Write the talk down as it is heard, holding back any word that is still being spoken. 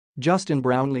Justin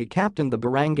Brownlee captained the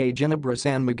Barangay Ginebra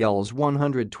San Miguel's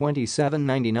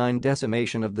 127-99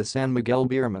 decimation of the San Miguel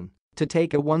Beermen to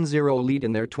take a 1-0 lead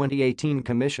in their 2018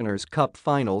 Commissioner's Cup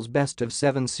Finals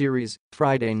best-of-7 series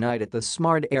Friday night at the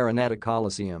smart Araneta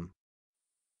Coliseum.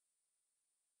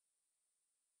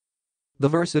 The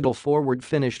versatile forward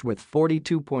finished with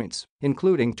 42 points,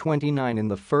 including 29 in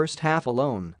the first half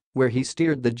alone, where he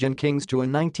steered the Gin Kings to a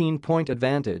 19-point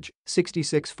advantage,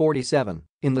 66-47,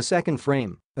 in the second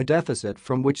frame, a deficit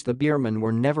from which the Beermen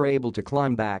were never able to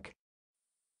climb back.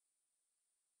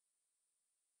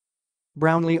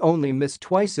 Brownlee only missed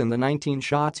twice in the 19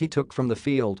 shots he took from the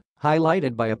field,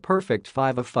 highlighted by a perfect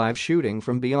 5 of 5 shooting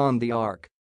from beyond the arc.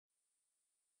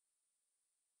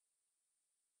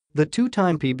 The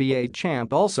two-time PBA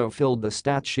champ also filled the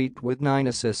stat sheet with 9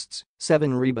 assists,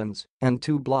 7 rebounds, and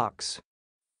 2 blocks.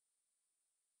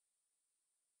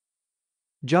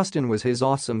 Justin was his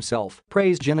awesome self,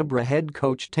 praised Ginebra head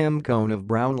coach Tim Cohn of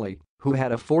Brownlee, who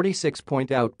had a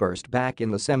 46-point outburst back in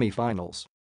the semi-finals.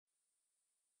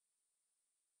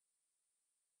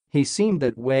 "He seemed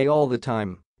that way all the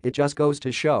time, it just goes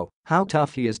to show how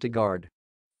tough he is to guard."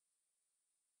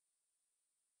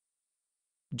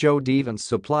 Joe Devens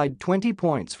supplied 20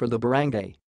 points for the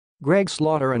Barangay. Greg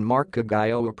Slaughter and Mark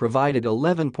Cagayo provided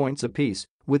 11 points apiece,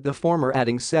 with the former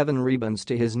adding 7 rebounds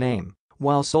to his name,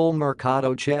 while Sol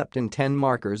Mercado chipped in 10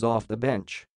 markers off the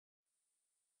bench.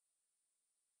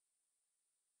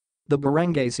 The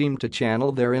Barangay seemed to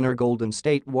channel their inner Golden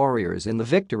State Warriors in the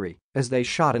victory as they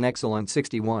shot an excellent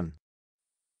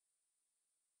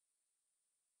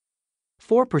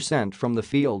 61.4% from the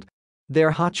field.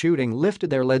 Their hot shooting lifted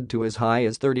their lead to as high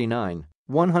as 39,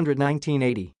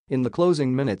 119-80 in the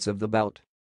closing minutes of the bout.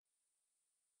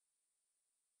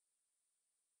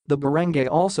 The Barangay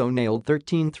also nailed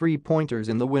 13 three-pointers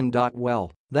in the win.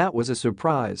 "Well, that was a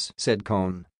surprise," said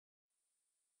Cohn.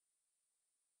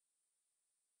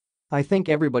 "I think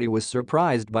everybody was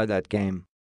surprised by that game.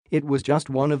 It was just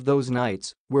one of those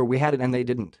nights where we had it and they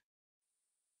didn't.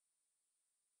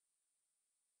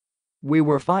 We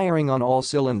were firing on all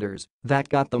cylinders, that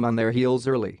got them on their heels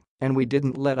early, and we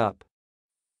didn't let up."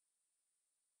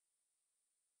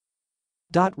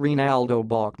 Ronaldo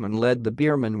Bachman led the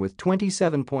Beermen with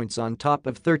 27 points on top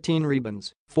of 13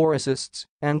 rebounds, 4 assists,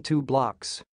 and 2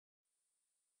 blocks.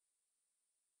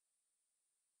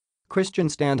 Christian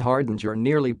Standhardinger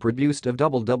nearly produced a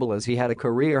double-double as he had a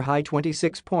career-high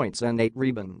 26 points and 8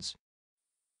 rebounds.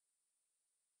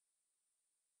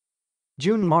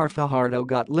 Junmar Fajardo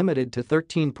got limited to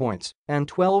 13 points and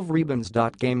 12 rebounds.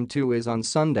 Game 2 is on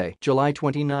Sunday, July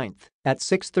 29, at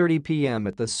 6:30 p.m.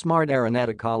 at the smart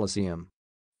Araneta Coliseum.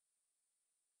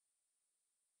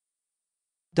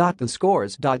 The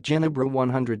scores: Ginebra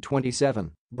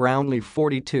 127, Brownlee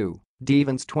 42,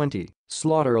 Devens 20,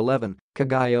 Slaughter 11,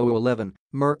 Cagayo 11,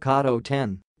 Mercado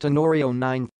 10, Tenorio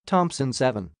 9, Thompson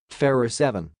 7, Ferrer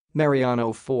 7,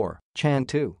 Mariano 4, Chan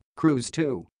 2, Cruz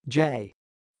 2, J.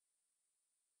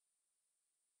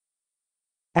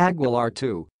 Aguilar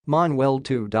 2, Manuel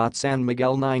 2. San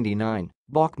Miguel 99,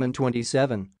 Bachman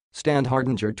 27,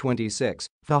 Standhardinger 26,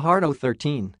 Fajardo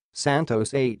 13,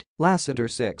 Santos 8, Lassiter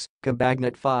 6,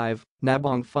 Cabagnet 5,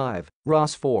 Nabong 5,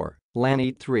 Ross 4,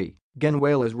 Lanit 3,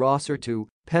 Genuelas Rosser 2,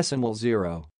 Pesimal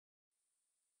 0.